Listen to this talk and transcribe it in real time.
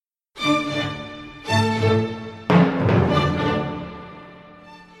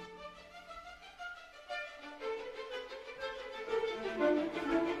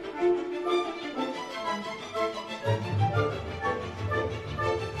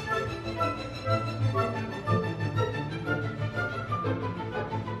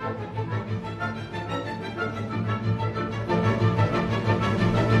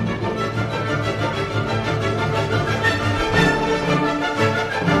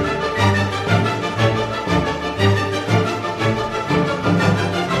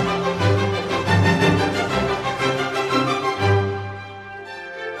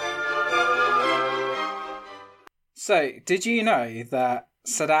So, did you know that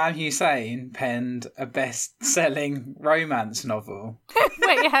Saddam Hussein penned a best-selling romance novel?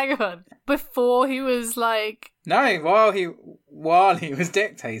 Wait, hang on. Before he was like... No, while he was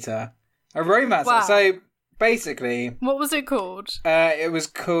dictator. A romance. Wow. So, basically... What was it called? It is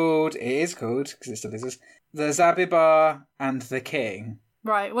called, because it still exists, The Zabibar and the King.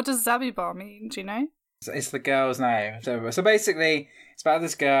 Right, what does Zabibar mean? Do you know? It's the girl's name. So basically, it's about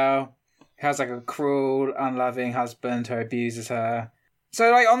this girl who has like a cruel, unloving husband who abuses her.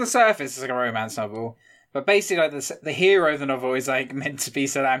 So like on the surface, it's like a romance novel, but basically like the hero of the novel is like meant to be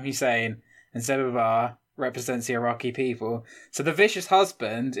Saddam Hussein, and Zabibar represents the Iraqi people. So the vicious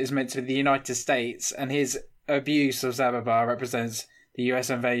husband is meant to be the United States, and his abuse of Zabibar represents the US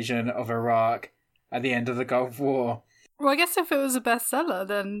invasion of Iraq at the end of the Gulf War. Well, I guess if it was a bestseller,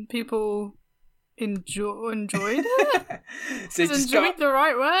 then people enjoyed it. So enjoyed the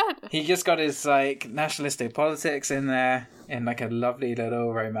right word. He just got his like nationalistic politics in there in like a lovely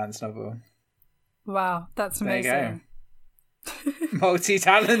little romance novel. Wow, that's amazing. There you go.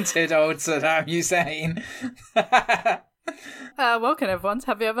 Multi-talented old Saddam Hussein. Welcome everyone.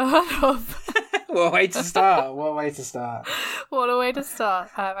 Have you ever heard of? What a way to start. What a way to start.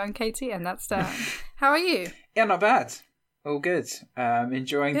 I'm Katie and that's Dan. How are you? Yeah, not bad. All good.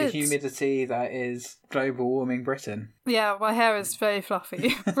 Enjoying the humidity that is global warming Britain. Yeah, my hair is very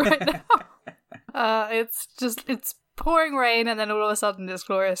fluffy right now. It's pouring rain and then all of a sudden it's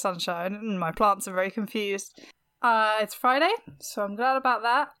glorious sunshine and my plants are very confused. It's Friday, so I'm glad about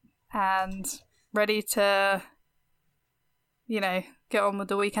that and ready to, get on with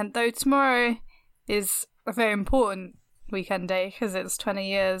the weekend. Though tomorrow is a very important weekend day because it's 20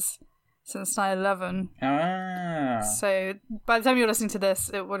 years since 9/11. Ah. So by the time you're listening to this,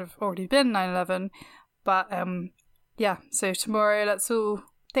 it would have already been 9/11. But so tomorrow let's all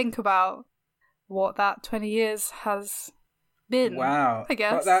think about what that 20 years has been. Wow. I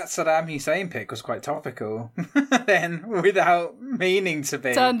guess. But that Saddam Hussein pick was quite topical. Then, without meaning to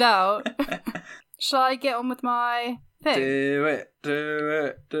be. Turned out. Shall I get on with my thing? Do it.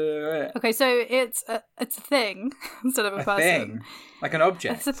 Okay, so it's a thing instead of a person. Thing? Like an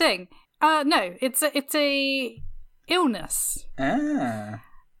object? It's a thing. No, it's a illness. Ah.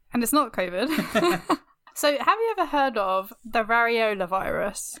 And it's not COVID. So, have you ever heard of the variola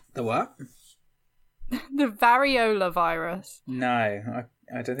virus? The what? The variola virus. No,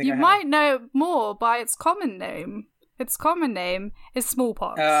 I don't think you might know more by its common name. Its common name is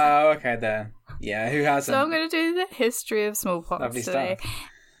smallpox. Oh, okay then. Yeah, who hasn't? So I'm going to do the history of smallpox Lovely today. stuff.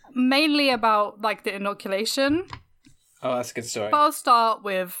 Mainly about like the inoculation. Oh, that's a good story. But I'll start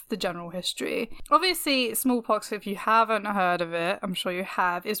with the general history. Obviously, smallpox, if you haven't heard of it, I'm sure you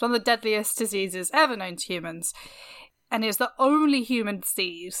have, is one of the deadliest diseases ever known to humans. And is the only human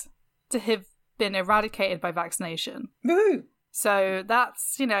disease to have been eradicated by vaccination. Woohoo! So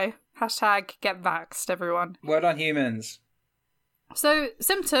that's, hashtag get vaxxed, everyone. Word on humans. So,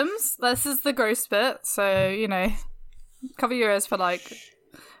 symptoms, this is the gross bit, so, cover your ears for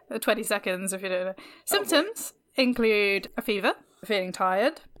 20 seconds if you don't know. Symptoms include a fever, feeling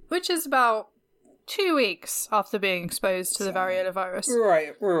tired, which is about 2 weeks after being exposed to the variola virus.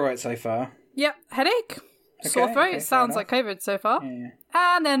 We're all right so far. Yep, headache, sore throat, sounds like COVID so far,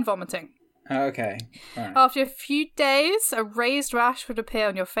 and then vomiting. Okay. Right. After a few days, a raised rash would appear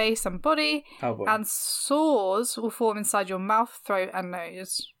on your face and body, and sores will form inside your mouth, throat, and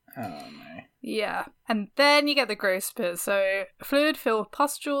nose. Oh, no. Yeah. And then you get the gross bit. So, fluid-filled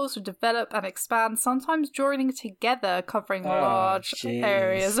pustules will develop and expand, sometimes joining together, covering large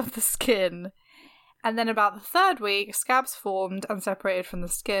areas of the skin. And then about the third week, scabs formed and separated from the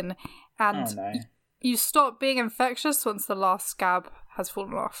skin. And you stop being infectious once the last scab has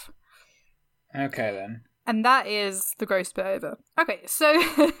fallen off. Okay, then. And that is the gross bit over. Okay, so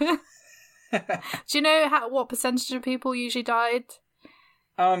do you know what percentage of people usually died?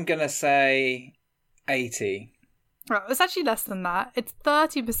 I'm going to say 80. Right, it's actually less than that. It's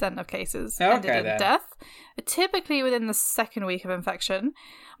 30% of cases ended in death, typically within the second week of infection.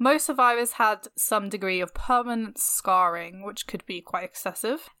 Most survivors had some degree of permanent scarring, which could be quite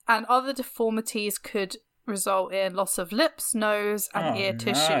excessive, and other deformities could result in loss of lips, nose, and ear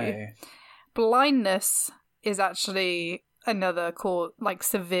tissue. Blindness is actually another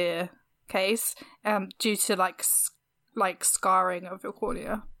severe case due to scarring of your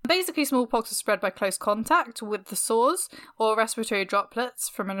cornea. Basically, smallpox is spread by close contact with the sores or respiratory droplets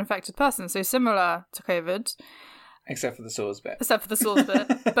from an infected person, so similar to COVID. Except for the sores bit.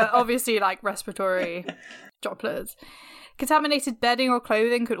 But obviously respiratory droplets. Contaminated bedding or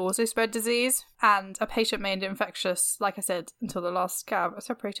clothing could also spread disease, and a patient remained infectious, like I said, until the last scab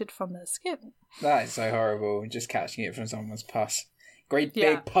separated from their skin. That is so horrible, just catching it from someone's pus. Great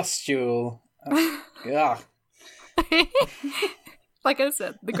big pustule. Ugh. Like I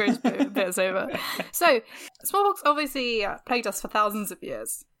said, the gross bit is over. So, smallpox obviously plagued us for thousands of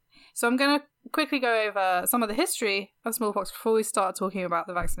years. So I'm going to quickly go over some of the history of smallpox before we start talking about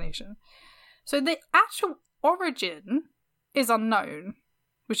the vaccination. So the actual origin is unknown,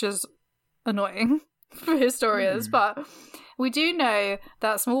 which is annoying for historians, but we do know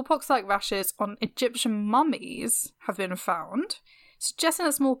that smallpox-like rashes on Egyptian mummies have been found, suggesting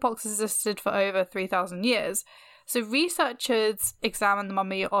that smallpox existed for over 3,000 years. So researchers examined the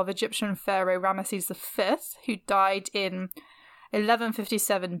mummy of Egyptian pharaoh Ramesses V, who died in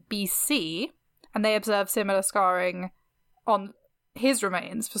 1157 BC, and they observed similar scarring on his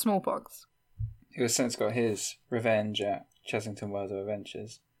remains for smallpox. He has since got his revenge at Chessington World of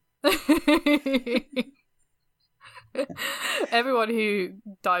Adventures. Everyone who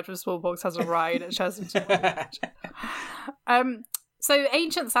died from smallpox has a ride at Chessington World of Adventures. So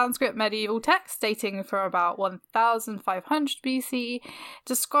ancient Sanskrit medieval texts dating from about 1500 BC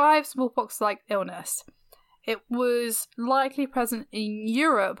describe smallpox-like illness. It was likely present in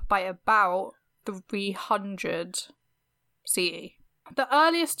Europe by about 300 CE. The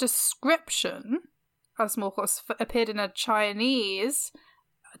earliest description of smallpox appeared in a Chinese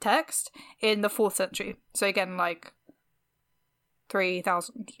text in the 4th century. So again, like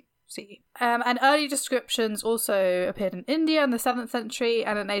 3000 CE. And early descriptions also appeared in India in the 7th century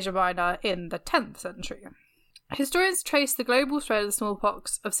and in Asia Minor in the 10th century. Historians trace the global spread of the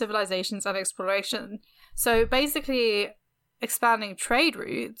smallpox of civilizations and exploration. So basically, expanding trade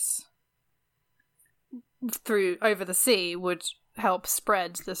routes over the sea would help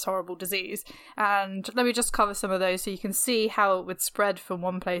spread this horrible disease. And let me just cover some of those so you can see how it would spread from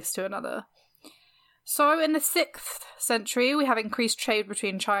one place to another. So in the 6th century, we have increased trade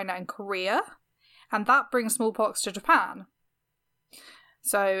between China and Korea, and that brings smallpox to Japan.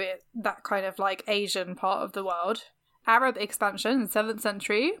 So that kind of like Asian part of the world. Arab expansion in the 7th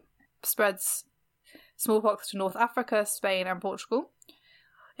century spreads smallpox to North Africa, Spain and Portugal.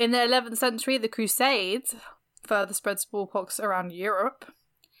 In the 11th century, the Crusades further spread smallpox around Europe.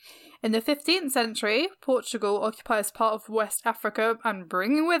 In the 15th century, Portugal occupies part of West Africa and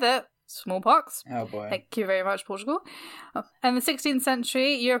bringing with it smallpox. Oh boy. Thank you very much, Portugal. In the 16th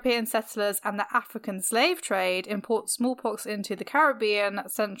century, European settlers and the African slave trade import smallpox into the Caribbean,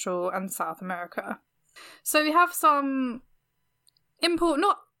 Central and South America. So we have some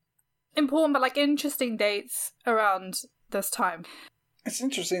not important, but like interesting dates around this time. It's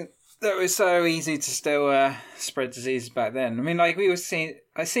interesting that it was so easy to still spread diseases back then. I mean, like we were seeing,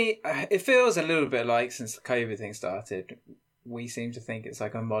 it feels a little bit like since the COVID thing started, we seem to think it's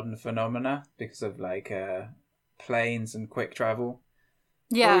like a modern phenomena because of like planes and quick travel.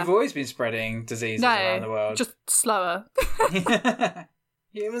 Yeah. But we've always been spreading diseases around the world. Just slower.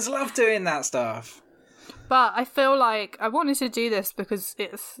 Humans love doing that stuff. But I feel like I wanted to do this because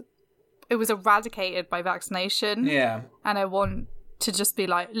it was eradicated by vaccination. Yeah. And I want to just be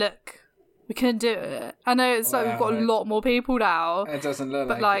like, look, we can do it. I know it's like we've got a lot more people now. It doesn't look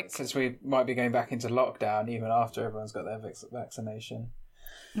like it, since we might be going back into lockdown even after everyone's got their vaccination.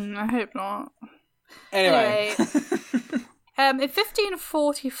 I hope not. Anyway. In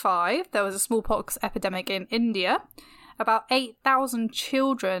 1545, there was a smallpox epidemic in India. About 8,000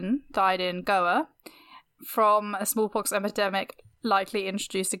 children died in Goa from a smallpox epidemic likely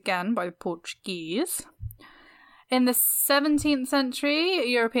introduced again by the Portuguese. In the 17th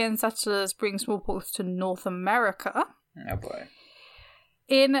century, European settlers bring smallpox to North America. Oh boy.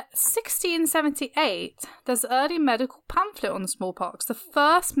 In 1678, there's an early medical pamphlet on smallpox. The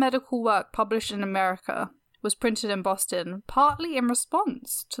first medical work published in America was printed in Boston, partly in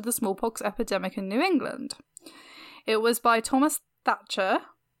response to the smallpox epidemic in New England. It was by Thomas Thatcher,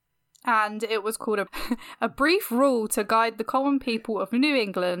 and it was called a brief rule to guide the common people of New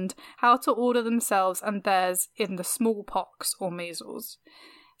England how to order themselves and theirs in the smallpox or measles.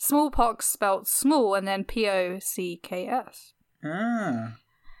 Smallpox spelt small and then P-O-C-K-S. I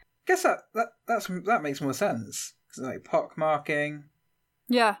guess that makes more sense. It's like pock marking.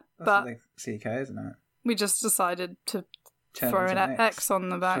 Yeah, that's but like CK, isn't it? We just decided to throw an X on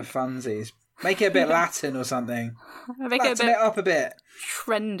the back. For funsies. Make it a bit Latin or something. Latin it up a bit.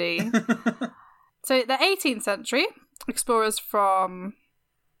 Trendy. So the 18th century, explorers from,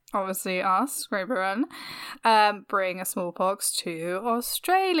 obviously us, Great Britain, bring a smallpox to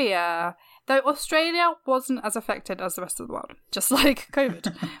Australia. Though Australia wasn't as affected as the rest of the world, just like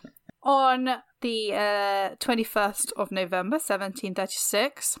COVID. On the 21st of November,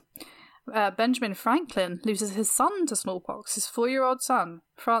 1736, Benjamin Franklin loses his son to smallpox, his 4-year-old son,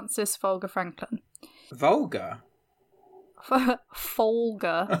 Francis Folger Franklin. Volga?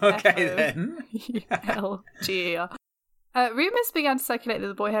 Folger. Okay, then. Folger. Rumours began to circulate that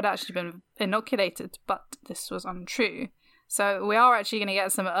the boy had actually been inoculated, but this was untrue. So we are actually going to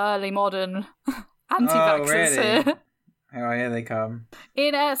get some early modern anti-vaxxers here. Oh, here they come.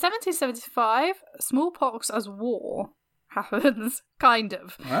 In 1775, smallpox as war happens, kind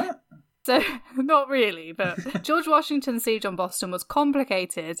of. What? So, not really, but George Washington's siege on Boston was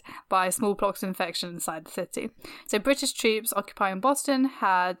complicated by a smallpox infection inside the city. So British troops occupying Boston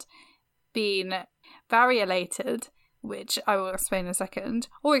had been variolated, which I will explain in a second,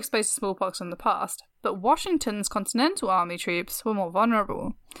 or exposed to smallpox in the past. But Washington's Continental Army troops were more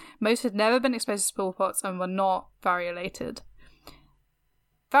vulnerable. Most had never been exposed to smallpox and were not variolated.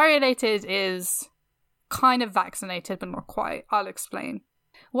 Variolated is kind of vaccinated, but not quite. I'll explain.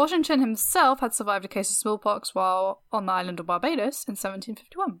 Washington himself had survived a case of smallpox while on the island of Barbados in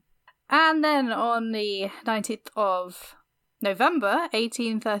 1751. And then on the 19th of November,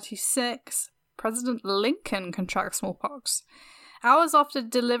 1836, President Lincoln contracts smallpox. Hours after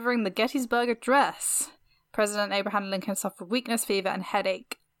delivering the Gettysburg Address, President Abraham Lincoln suffered weakness, fever, and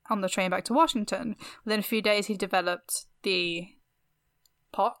headache on the train back to Washington. Within a few days, he developed the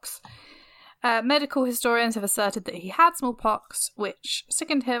pox. Medical historians have asserted that he had smallpox, which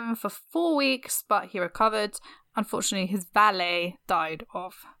sickened him for 4 weeks, but he recovered. Unfortunately, his valet died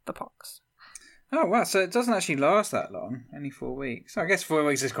of the pox. Oh, wow. So it doesn't actually last that long. Only 4 weeks. I guess 4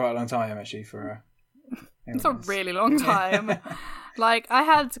 weeks is quite a long time, actually, for it's a really long time. Like, I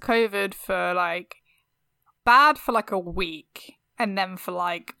had COVID for, bad for, a week. And then for,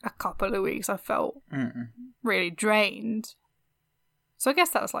 a couple of weeks, I felt really drained. So I guess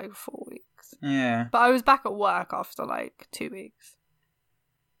that was, 4 weeks. Yeah. But I was back at work after, 2 weeks.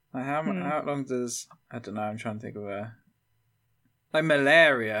 How long does... I don't know, I'm trying to think of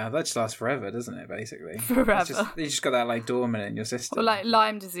malaria, that just lasts forever, doesn't it, basically? Forever. You just got that, dormant in your system. Or,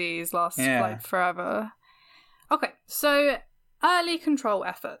 Lyme disease lasts, forever. Okay, so early control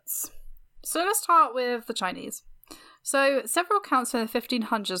efforts. So let's start with the Chinese. So several accounts in the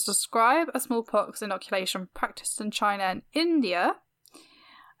 1500s describe a smallpox inoculation practiced in China and India.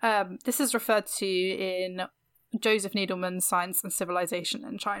 This is referred to in Joseph Needleman's Science and Civilization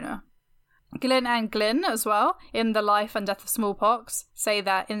in China. Glynn and Glynn, as well, in The Life and Death of Smallpox, say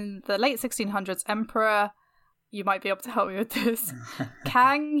that in the late 1600s, Emperor, you might be able to help me with this,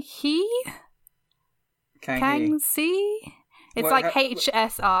 Kang He? It's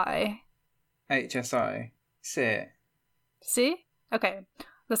HSI. HSI? See? Okay,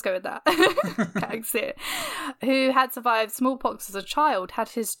 let's go with that. Kang Si. Who had survived smallpox as a child, had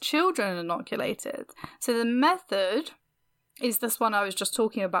his children inoculated. So the method is this one I was just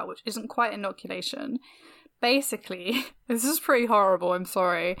talking about, which isn't quite inoculation. Basically, this is pretty horrible, I'm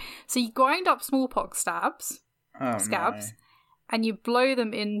sorry. So you grind up smallpox scabs, and you blow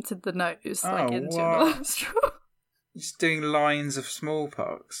them into the nose, into your nostril. Just doing lines of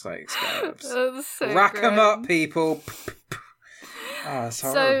smallpox, scabs. So Rack them up, people. Oh, it's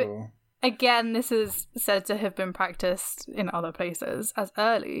horrible. So, again, this is said to have been practiced in other places as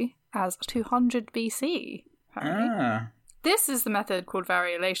early as 200 BC, apparently. This is the method called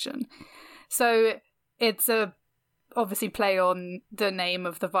variolation. So it's a obviously play on the name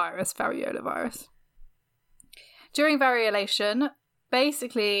of the virus, variola virus. During variolation,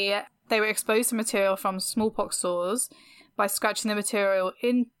 basically they were exposed to material from smallpox sores by scratching the material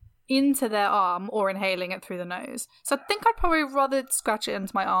into their arm or inhaling it through the nose. So I think I'd probably rather scratch it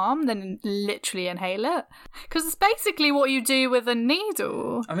into my arm than literally inhale it. Because it's basically what you do with a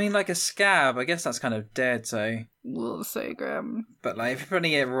needle. I mean, like a scab, I guess that's kind of dead, so... Well, so grim. But, if you're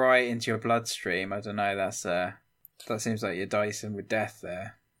putting it right into your bloodstream, I don't know, that seems like you're dicing with death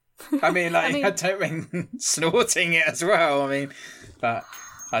there. I mean, I don't mean snorting it as well, but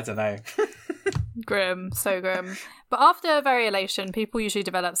I don't know. Grim, so grim. But after variolation, people usually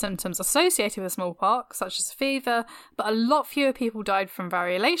develop symptoms associated with smallpox, such as fever, but a lot fewer people died from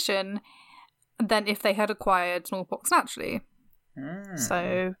variolation than if they had acquired smallpox naturally.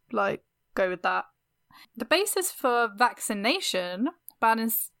 So, go with that. The basis for vaccination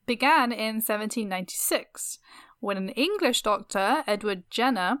began in 1796, when an English doctor, Edward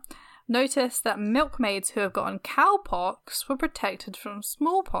Jenner, noticed that milkmaids who have gotten cowpox were protected from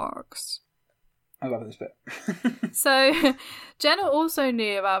smallpox. I love this bit. So, Jenner also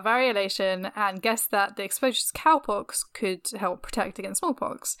knew about variolation and guessed that the exposure to cowpox could help protect against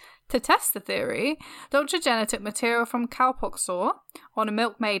smallpox. To test the theory, Dr. Jenner took material from cowpox sore on a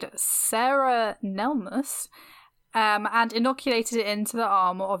milkmaid, Sarah Nelmus, and inoculated it into the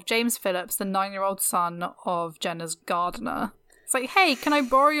arm of James Phillips, the 9-year-old son of Jenner's gardener. It's like, hey, can I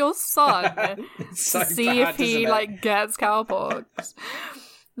borrow your son to see if he gets cowpox?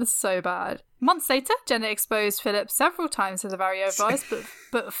 It's so bad. Months later, Jenner exposed Phillips several times to the variovirus,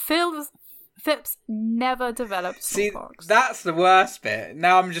 but Phillips never developed smallpox. See, that's the worst bit.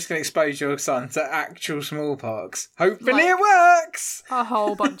 Now I'm just going to expose your son to actual smallpox. Hopefully it works! A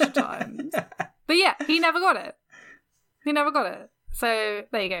whole bunch of times. But yeah, he never got it. So,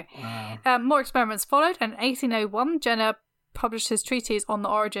 there you go. Wow. More experiments followed, and in 1801, Jenner published his treatise on the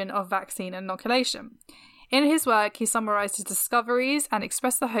origin of vaccine inoculation. In his work, he summarised his discoveries and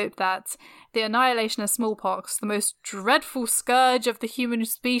expressed the hope that the annihilation of smallpox, the most dreadful scourge of the human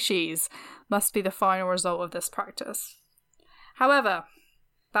species, must be the final result of this practice. However,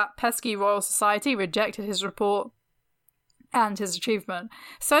 that pesky Royal Society rejected his report and his achievement,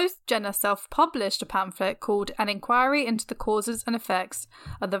 so Jenner self-published a pamphlet called An Inquiry into the Causes and Effects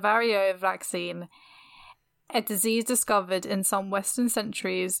of the Varioa Vaccine, a disease discovered in some western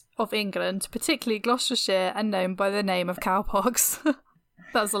centuries of England, particularly Gloucestershire, and known by the name of cowpox.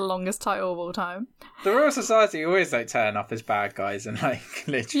 That's the longest title of all time. The Royal Society always turn up as bad guys and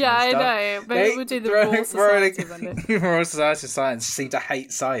literally. Yeah, stuff. I know. Maybe we'll do the Royal Society one day. Royal Society of Science seem to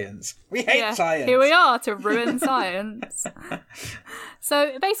hate science. We hate science. Here we are to ruin science.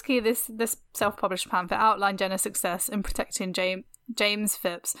 So basically, this self-published pamphlet outlined Jenner's success in protecting James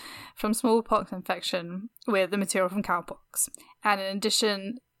Phipps from smallpox infection with the material from cowpox, and in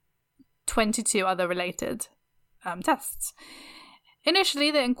addition, 22 other related tests. Initially,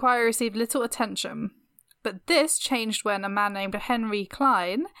 the inquiry received little attention, but this changed when a man named Henry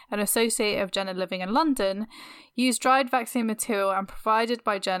Klein, an associate of Jenner living in London, used dried vaccine material and provided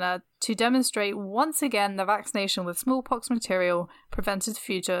by Jenner to demonstrate once again the vaccination with smallpox material prevented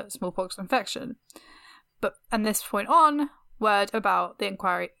future smallpox infection. And this point on, word about the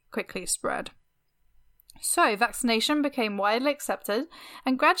inquiry quickly spread. So, vaccination became widely accepted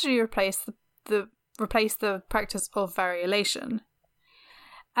and gradually replaced the practice of variolation.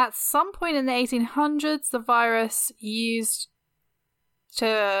 At some point in the 1800s, the virus used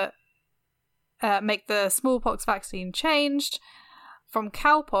to make the smallpox vaccine changed from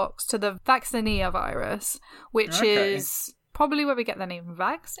cowpox to the vaccinia virus, which is probably where we get the name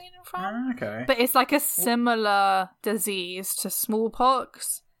vaccine from. Okay. But it's like a similar disease to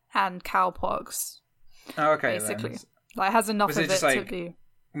smallpox and cowpox. Okay, basically. Then. It has enough of it to be...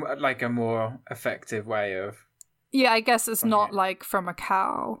 like a more effective way of... Yeah, I guess it's not from a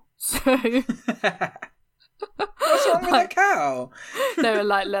cow. So what's wrong with a cow? They were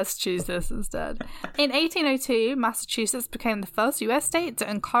let's choose this instead. In 1802, Massachusetts became the first US state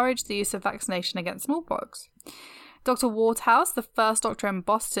to encourage the use of vaccination against smallpox. Dr. Waterhouse, the first doctor in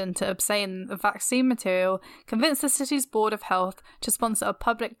Boston to obtain the vaccine material, convinced the city's Board of Health to sponsor a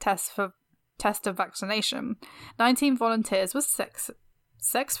public test of vaccination. 19 volunteers were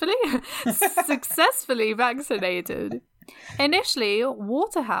successfully vaccinated. Initially,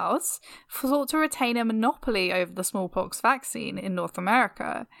 Waterhouse sought to retain a monopoly over the smallpox vaccine in North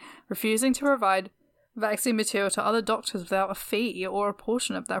America, refusing to provide vaccine material to other doctors without a fee or a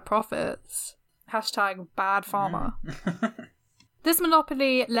portion of their profits. #bad farmer. This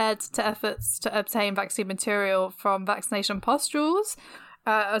monopoly led to efforts to obtain vaccine material from vaccination pustules,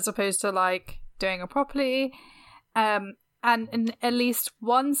 as opposed to doing it properly. And in at least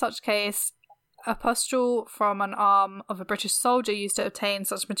one such case, a pustule from an arm of a British soldier used to obtain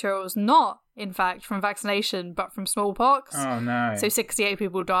such material was not, in fact, from vaccination, but from smallpox. Oh, no. So 68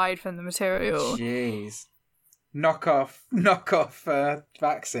 people died from the material. Jeez. Knock off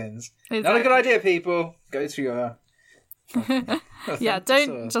vaccines. Exactly. Not a good idea, people. Go to your... Yeah,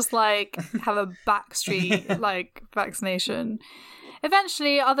 don't just have a backstreet vaccination.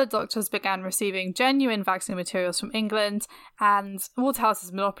 Eventually, other doctors began receiving genuine vaccine materials from England, and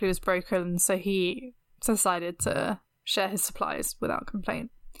Waterhouse's monopoly was broken, so he decided to share his supplies without complaint.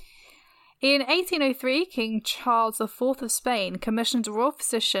 In 1803, King Charles IV of Spain commissioned royal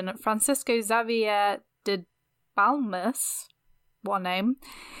physician Francisco Xavier de Balmes, what a name,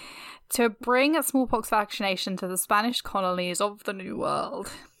 to bring smallpox vaccination to the Spanish colonies of the New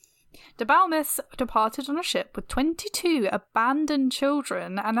World. De Balmis departed on a ship with 22 abandoned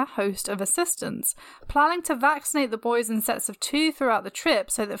children and a host of assistants, planning to vaccinate the boys in sets of 2 throughout the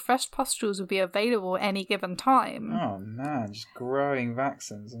trip so that fresh pustules would be available at any given time. Oh man, just growing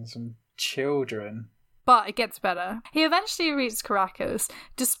vaccines on some children. But it gets better. He eventually reached Caracas,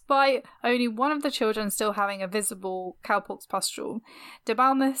 despite only one of the children still having a visible cowpox pustule. De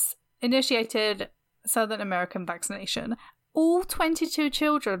Balmis initiated Southern American vaccination. All 22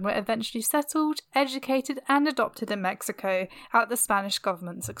 children were eventually settled, educated, and adopted in Mexico at the Spanish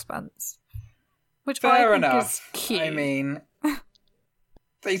government's expense. Which Fair I think enough. is cute. I mean,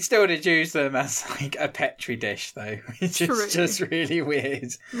 they still did use them as like a petri dish, though, which is just really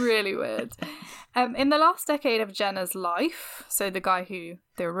weird. Really weird. In the last decade of Jenner's life, so the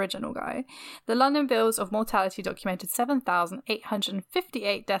original guy, the London bills of mortality documented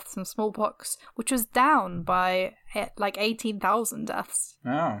 7,858 deaths from smallpox, which was down by like 18,000 deaths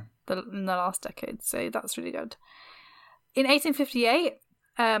in the last decade. So that's really good. In 1858,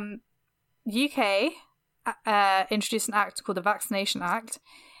 UK introduced an act called the Vaccination Act,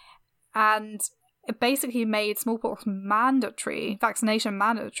 and it basically made smallpox vaccination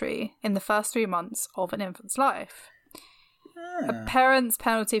mandatory in the first 3 months of an infant's life. A parent's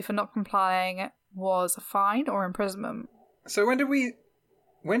penalty for not complying was a fine or imprisonment. So when did we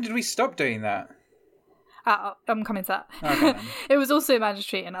stop doing that? I'm coming to that. Okay. It was also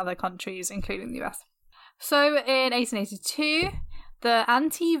mandatory in other countries, including the US. So in 1882, the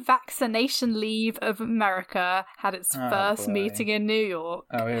Anti-Vaccination League of America had its first meeting in New York.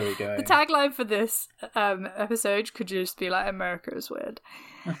 Oh, here we go. The tagline for this episode could just be like, America is weird.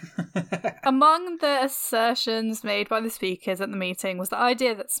 Among the assertions made by the speakers at the meeting was the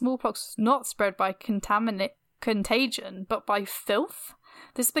idea that smallpox was not spread by contagion, but by filth.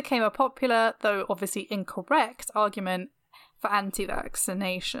 This became a popular, though obviously incorrect, argument for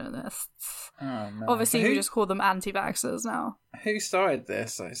anti-vaccinationists. Oh, no. Obviously, we just call them anti-vaxxers now. Who started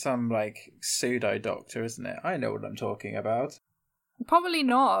this? Like some pseudo-doctor, isn't it? I know what I'm talking about. Probably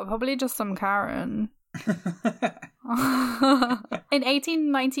not. Probably just some Karen. In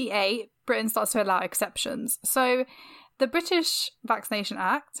 1898, Britain starts to allow exceptions. So the British Vaccination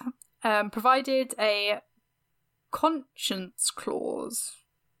Act provided a conscience clause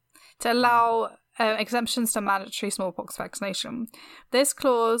to allow exemptions to mandatory smallpox vaccination. This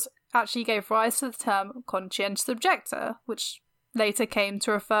clause actually gave rise to the term conscientious objector, which later came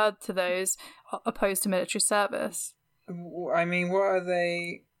to refer to those opposed to military service. I mean, what are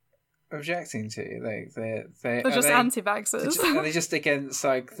they objecting to? They're just anti-vaxxers. Are they just against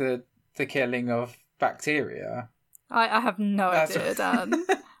the killing of bacteria? I have no idea, Dan.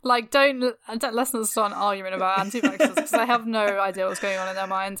 Let's not start an argument about anti-vaxxers because I have no idea what's going on in their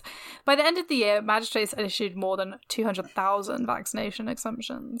minds. By the end of the year, magistrates had issued more than 200,000 vaccination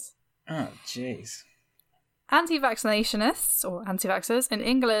exemptions. Oh, jeez. Anti-vaccinationists, or anti-vaxxers, in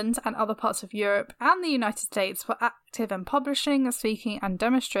England and other parts of Europe and the United States were active in publishing, speaking and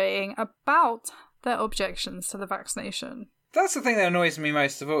demonstrating about their objections to the vaccination. That's the thing that annoys me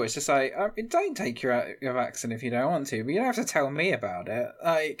most of all. It's just like, don't take your vaccine if you don't want to, but you don't have to tell me about it.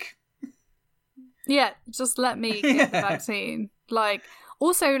 Yeah, just let me get the vaccine.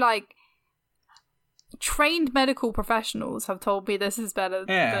 Trained medical professionals have told me this is better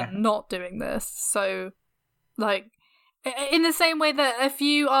than not doing this. So, in the same way that if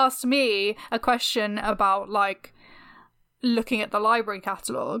you asked me a question about, looking at the library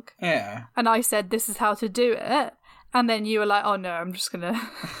catalogue, and I said, this is how to do it, and then you were like, oh no, I'm just gonna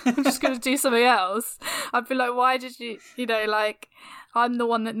do something else, I'd be like, why did you, I'm the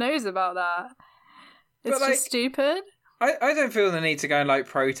one that knows about that. It's just stupid. I don't feel the need to go and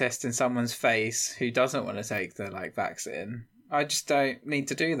protest in someone's face who doesn't want to take the vaccine. I just don't need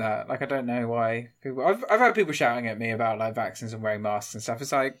to do that. I don't know why people. I've had people shouting at me about vaccines and wearing masks and stuff.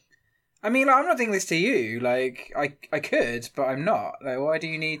 It's I'm not doing this to you. I could, but I'm not. Why do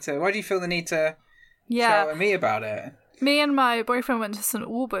you need to? Why do you feel the need to shout at me about it? Me and my boyfriend went to St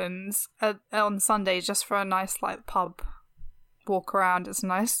Albans on Sunday just for a nice pub walk around. It's a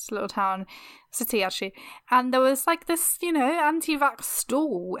nice little city actually, and there was this anti-vax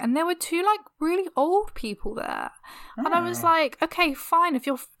stall, and there were two really old people there, and I was like, okay, fine, if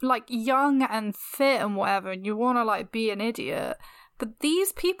you're young and fit and whatever and you want to be an idiot, but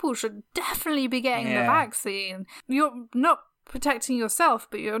these people should definitely be getting the vaccine. You're not protecting yourself,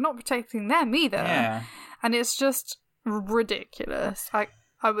 but you're not protecting them either, and it's just ridiculous. I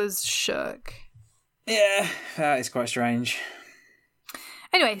was shook. Yeah, that is quite strange.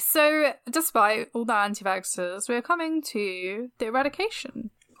 Anyway, so despite all the anti-vaxxers, we're coming to the eradication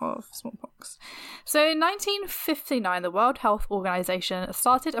of smallpox. So in 1959, the World Health Organization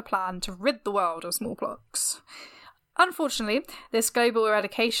started a plan to rid the world of smallpox. Unfortunately, this global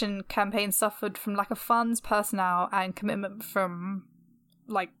eradication campaign suffered from lack of funds, personnel, and commitment from,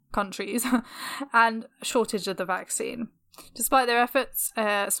 countries, and shortage of the vaccine. Despite their efforts,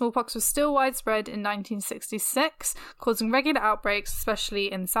 smallpox was still widespread in 1966, causing regular outbreaks,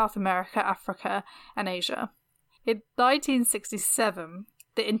 especially in South America, Africa, and Asia. In 1967,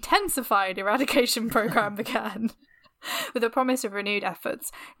 the intensified eradication program began, with the promise of renewed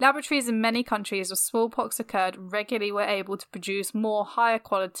efforts. Laboratories in many countries where smallpox occurred regularly were able to produce more higher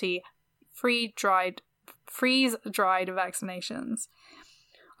quality, freeze-dried vaccinations.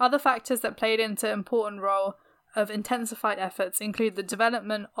 Other factors that played into an important role of intensified efforts include the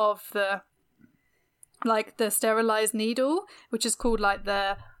development of the sterilized needle, which is called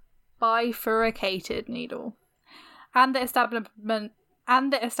the bifurcated needle, and the establishment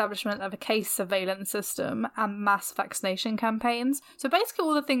of a case surveillance system and mass vaccination campaigns. So basically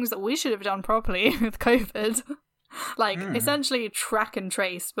all the things that we should have done properly with COVID. Essentially track and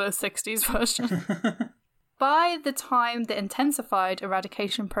trace for 60s version. By the time the intensified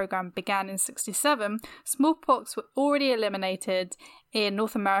eradication program began in 1967, smallpox were already eliminated in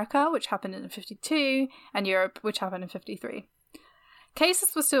North America, which happened in 1952, and Europe, which happened in 1953.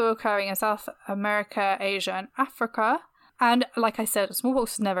 Cases were still occurring in South America, Asia, and Africa. And like I said,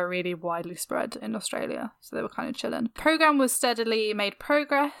 smallpox was never really widely spread in Australia, so they were kind of chilling. The program was steadily made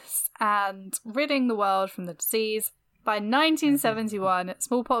progress and ridding the world from the disease. By 1971,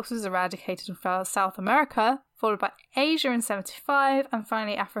 smallpox was eradicated from South America, followed by Asia in 1975, and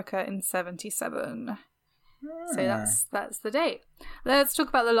finally Africa in 1977. So that's the date. Let's talk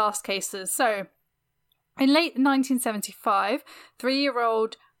about the last cases. So, in late 1975,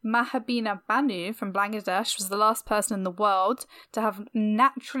 3-year-old Mahabina Banu from Bangladesh was the last person in the world to have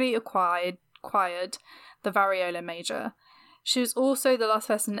naturally acquired the variola major. She was also the last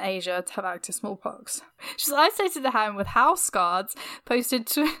person in Asia to have active smallpox. She was isolated at the home with house guards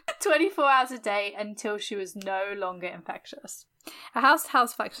posted 24 hours a day until she was no longer infectious. A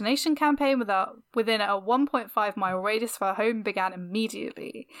house-to-house vaccination campaign within a 1.5-mile radius of her home began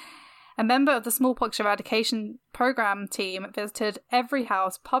immediately. A member of the smallpox eradication program team visited every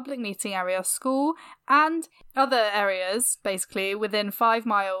house, public meeting area, school, and other areas, basically, within 5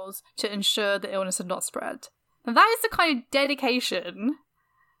 miles to ensure the illness had not spread. And that is the kind of dedication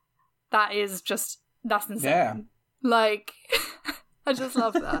that's insane. Yeah. I just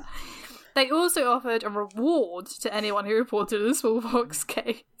love that. They also offered a reward to anyone who reported a smallpox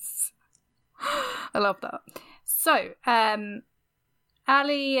case. I love that. So,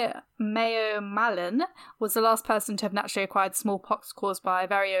 Ali Mayo Malin was the last person to have naturally acquired smallpox caused by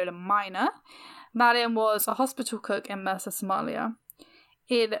variola minor. Malin was a hospital cook in Mersa, Somalia.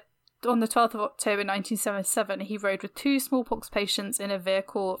 On the 12th of October 1977, he rode with 2 smallpox patients in a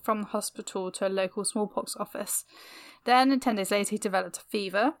vehicle from the hospital to a local smallpox office. Then, 10 days later, he developed a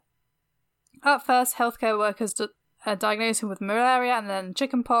fever. At first, healthcare workers diagnosed him with malaria and then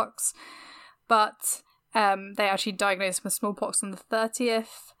chickenpox, but they actually diagnosed him with smallpox on the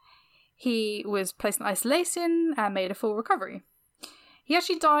 30th. He was placed in isolation and made a full recovery. He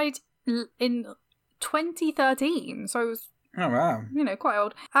actually died in 2013, so it was oh, wow. Quite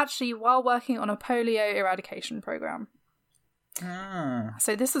old. Actually, while working on a polio eradication program. Ah.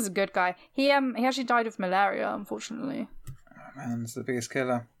 So this is a good guy. He actually died of malaria, unfortunately. Oh, man, it's the biggest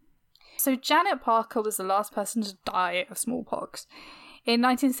killer. So Janet Parker was the last person to die of smallpox. In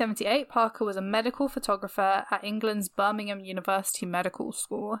 1978, Parker was a medical photographer at England's Birmingham University Medical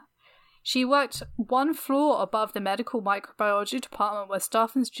School. She worked 1 floor above the medical microbiology department where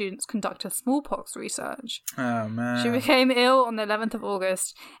staff and students conducted smallpox research. Oh, man. She became ill on the 11th of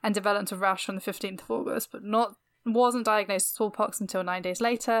August and developed a rash on the 15th of August, but wasn't diagnosed with smallpox until 9 days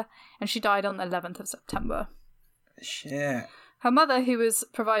later, and she died on the 11th of September. Shit. Her mother, who was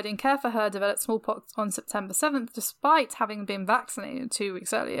providing care for her, developed smallpox on September 7th, despite having been vaccinated 2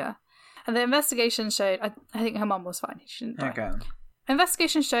 weeks earlier. And the investigation showed... I think her mum was fine. She didn't die. Okay.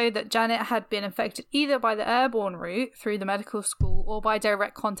 Investigations showed that Janet had been infected either by the airborne route through the medical school or by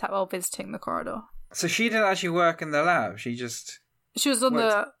direct contact while visiting the corridor. So she didn't actually work in the lab? She was on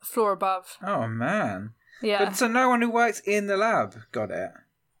the floor above. Oh, man. Yeah. But so no one who worked in the lab got it?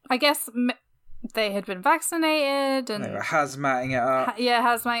 I guess they had been vaccinated and... They were hazmatting it up.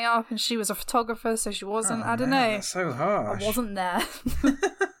 Hazmatting it up, and she was a photographer, so she wasn't... I don't know. That's so harsh. I wasn't there.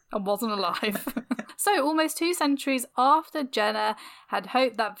 I wasn't alive. So, almost 2 centuries after Jenner had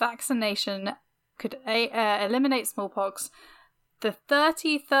hoped that vaccination could eliminate smallpox, the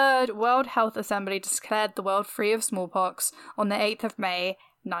 33rd World Health Assembly declared the world free of smallpox on the 8th of May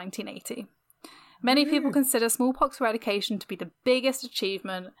 1980. Many people consider smallpox eradication to be the biggest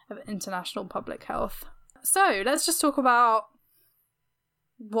achievement of international public health. So, let's just talk about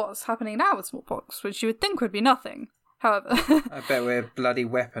what's happening now with smallpox, which you would think would be nothing. However... I bet we're bloody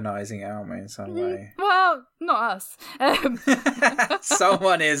weaponising it, aren't we, in some way? Well, not us.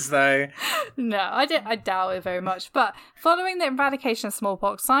 Someone is, though. No, I doubt it very much. But following the eradication of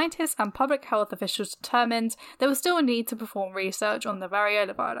smallpox, scientists and public health officials determined there was still a need to perform research on the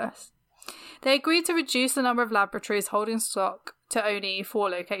variola virus. They agreed to reduce the number of laboratories holding stock to only 4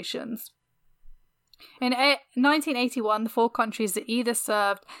 locations. In 1981, the 4 countries that either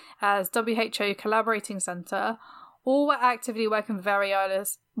served as WHO Collaborating Centre or were actively working with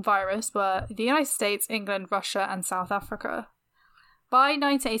variola virus were the United States, England, Russia and South Africa. By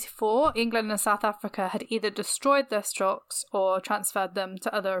 1984, England and South Africa had either destroyed their stocks or transferred them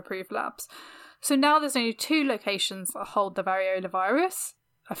to other approved labs. So now there's only 2 locations that hold the variola virus,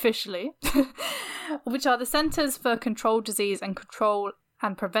 officially, which are the Centres for Controlled Disease and Control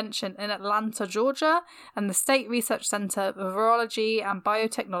and Prevention in Atlanta, Georgia, and the State Research Center for Virology and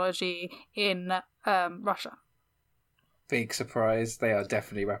Biotechnology in Russia. Big surprise. They are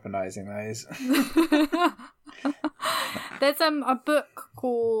definitely weaponising those. There's a book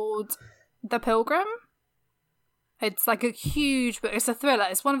called The Pilgrim. It's like a huge book. It's a thriller.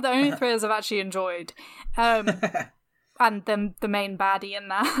 It's one of the only thrillers I've actually enjoyed. And the main baddie in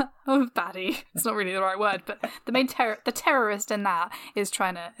that, baddie, it's not really the right word, but the main the terrorist in that is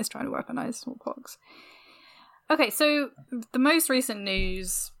trying to weaponize smallpox. Okay, so the most recent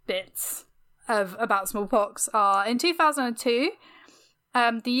news bits about smallpox are in 2002,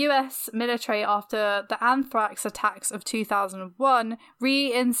 the US military, after the anthrax attacks of 2001,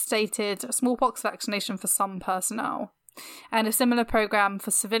 reinstated smallpox vaccination for some personnel, and a similar program for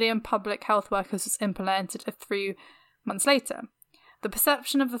civilian public health workers was implemented through months later. The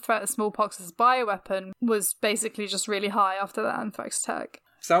perception of the threat of smallpox as a bioweapon was basically just really high after the anthrax attack.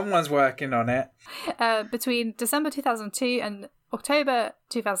 Someone's working on it. Between December 2002 and October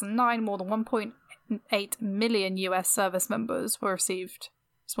 2009, more than 1.8 million US service members were received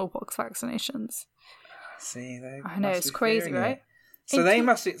smallpox vaccinations. See, I know, it's crazy, right? So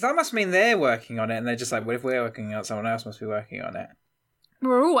that must mean they're working on it, and they're just like, well, if we're working on it, someone else must be working on it.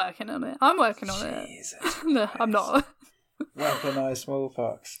 We're all working on it. I'm working on it. No, I'm not. Weaponized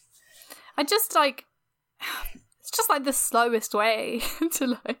smallpox. It's just like the slowest way to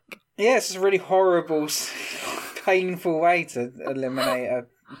like... Yeah, it's just a really horrible, painful way to eliminate a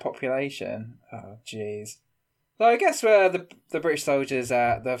population. Oh, jeez. So I guess the British soldiers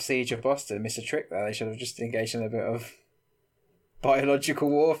at the siege of Boston missed a trick there. They should have just engaged in a bit of biological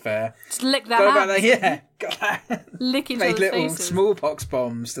warfare. Just lick that hand. Yeah. Lick each other's made little faces. Smallpox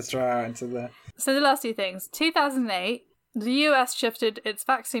bombs to throw out into the... So the last 2 things. 2008, the US shifted its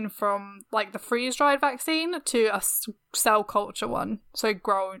vaccine from like the freeze-dried vaccine to a cell culture one. So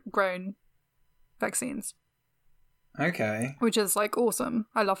grown vaccines. Okay. Which is like awesome.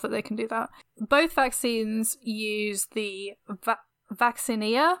 I love that they can do that. Both vaccines use the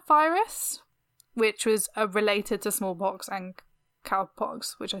vaccinia virus, which was related to smallpox and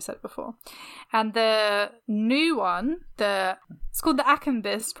cowpox, which I said before. And the new one, it's called the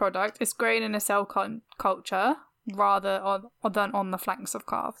Akambis product. It's grown in a cell culture rather than on the flanks of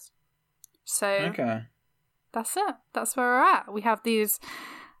calves. So okay. That's it. That's where we're at. We have these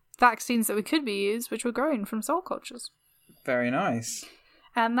vaccines that we could be used, which were grown from cell cultures. Very nice.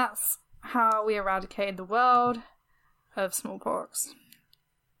 And that's how we eradicated the world of smallpox.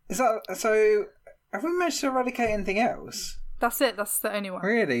 Is that so? Have we managed to eradicate anything else? That's it. That's the only one.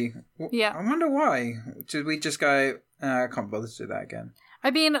 Really? Yeah. I wonder why. Did we just go, I can't bother to do that again? I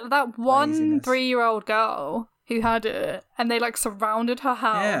mean, that one 3-year-old girl who had it, and they like surrounded her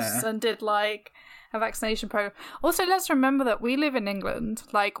house and did like a vaccination program. Also, let's remember that we live in England.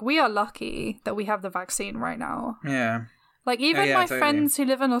 Like, we are lucky that we have the vaccine right now. Yeah. Like, even my friends who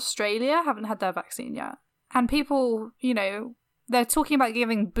live in Australia haven't had their vaccine yet. And people, they're talking about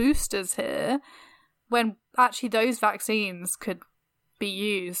giving boosters here when actually those vaccines could be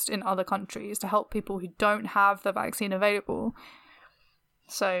used in other countries to help people who don't have the vaccine available.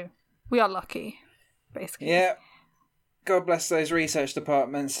 So, we are lucky, basically. Yeah. God bless those research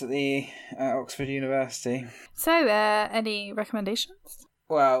departments at the Oxford University. So, any recommendations?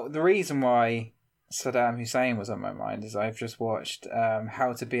 Well, the reason why Saddam Hussein was on my mind is I've just watched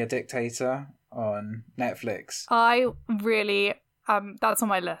How to Be a Dictator on Netflix. I really... that's on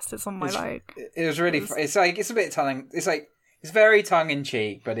my list. It's on my It was really... It's a bit tongue... It's very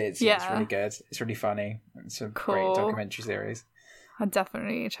tongue-in-cheek, but it's really good. It's really funny. It's a great documentary series. I'd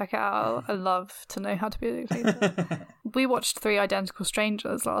definitely check it out. I love to know how to be a dictator. We watched 3 Identical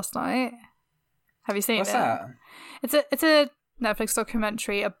Strangers last night. Have you seen What's it? that? It's a Netflix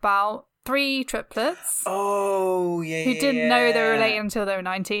documentary about 3 triplets. Oh, yeah. Who didn't know they were related until they were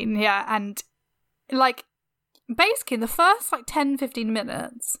 19. Yeah, and like basically in the first like 10-15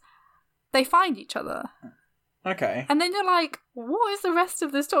 minutes, they find each other. Okay. And then you're like, what is the rest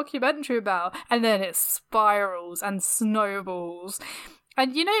of this documentary about? And then it spirals and snowballs.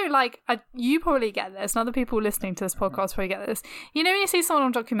 And you know, like, you probably get this, and other people listening to this podcast probably get this. You know when you see someone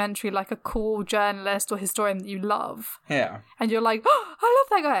on a documentary, like a cool journalist or historian that you love? Yeah. And you're like, oh, I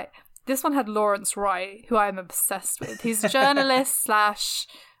love that guy. This one had Lawrence Wright, who I'm obsessed with. He's a journalist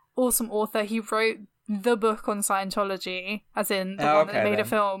 / awesome author. He wrote the book on Scientology, as in the one that they made a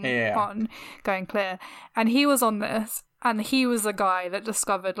film on, Going Clear. And he was on this, and he was the guy that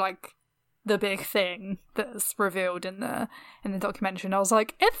discovered, like, the big thing that's revealed in the documentary. And I was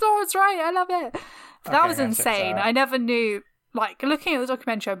like, it's Lawrence Wright, I love it. That was insane. I never knew, like, looking at the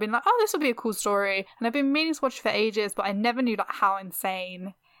documentary, I've been like, oh, this will be a cool story. And I've been meaning to watch it for ages, but I never knew, like, how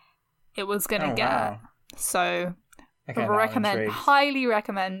insane it was going to get. Wow. So... highly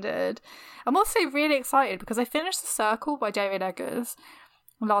recommended. I'm also really excited because I finished The Circle by David Eggers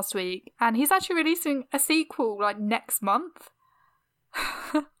last week, and he's actually releasing a sequel like next month.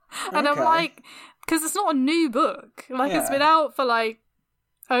 And I'm like, because it's not a new book, like it's been out for like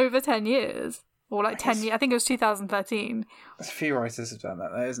over 10 years. Or like 10 years. I think it was 2013. There's a few writers have done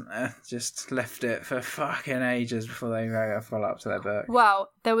that though, isn't there? Just left it for fucking ages before they wrote a follow-up to their book. Well,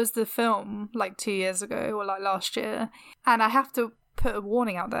 there was the film like 2 years ago or like last year. And I have to put a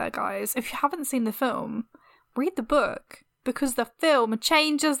warning out there, guys. If you haven't seen the film, read the book. Because the film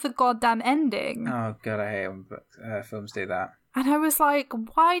changes the goddamn ending. Oh god, I hate when films do that. And I was like,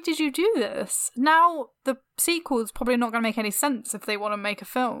 why did you do this? Now the sequel's probably not going to make any sense if they want to make a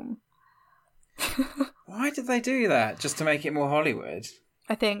film. Why did they do that? Just to make it more Hollywood?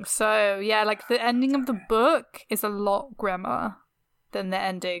 I think so. Yeah, like the ending of the book is a lot grimmer than the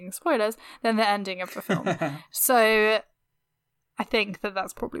ending. Spoilers. Than the ending of the film. So I think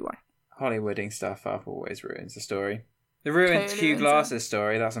that's probably why. Hollywooding stuff up always ruins the story. The ruined totally Hugh Glass's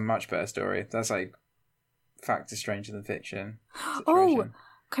story. That's a much better story. That's like fact is stranger than fiction situation. Oh,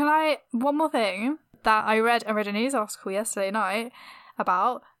 can I? One more thing that I read a news article yesterday night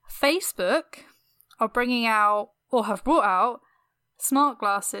about. Facebook are bringing out, or have brought out, smart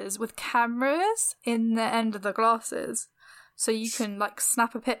glasses with cameras in the end of the glasses. So you can, like,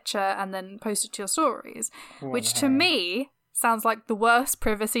 snap a picture and then post it to your stories. Which, to me, sounds like the worst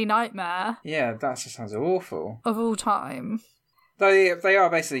privacy nightmare. Yeah, that just sounds awful. Of all time. They are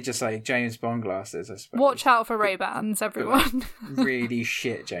basically just, like, James Bond glasses, I suppose. Watch out for Ray-Bans, everyone. Really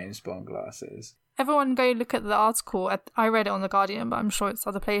shit James Bond glasses. Everyone go look at the article. I read it on The Guardian, but I'm sure it's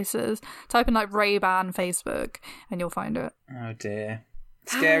other places. Type in like Ray-Ban Facebook and you'll find it. Oh dear.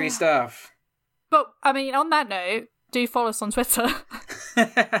 Scary stuff. But, I mean, on that note, do follow us on Twitter.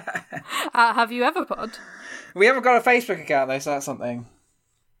 Have you ever pod? We haven't got a Facebook account though, so that's something.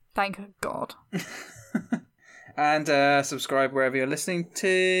 Thank God. And subscribe wherever you're listening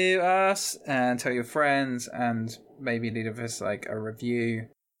to us and tell your friends and maybe leave us like a review.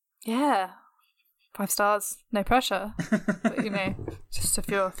 Yeah. 5 stars, no pressure. But, you know, just if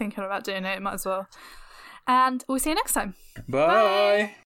you're thinking about doing it, might as well. And we'll see you next time. Bye.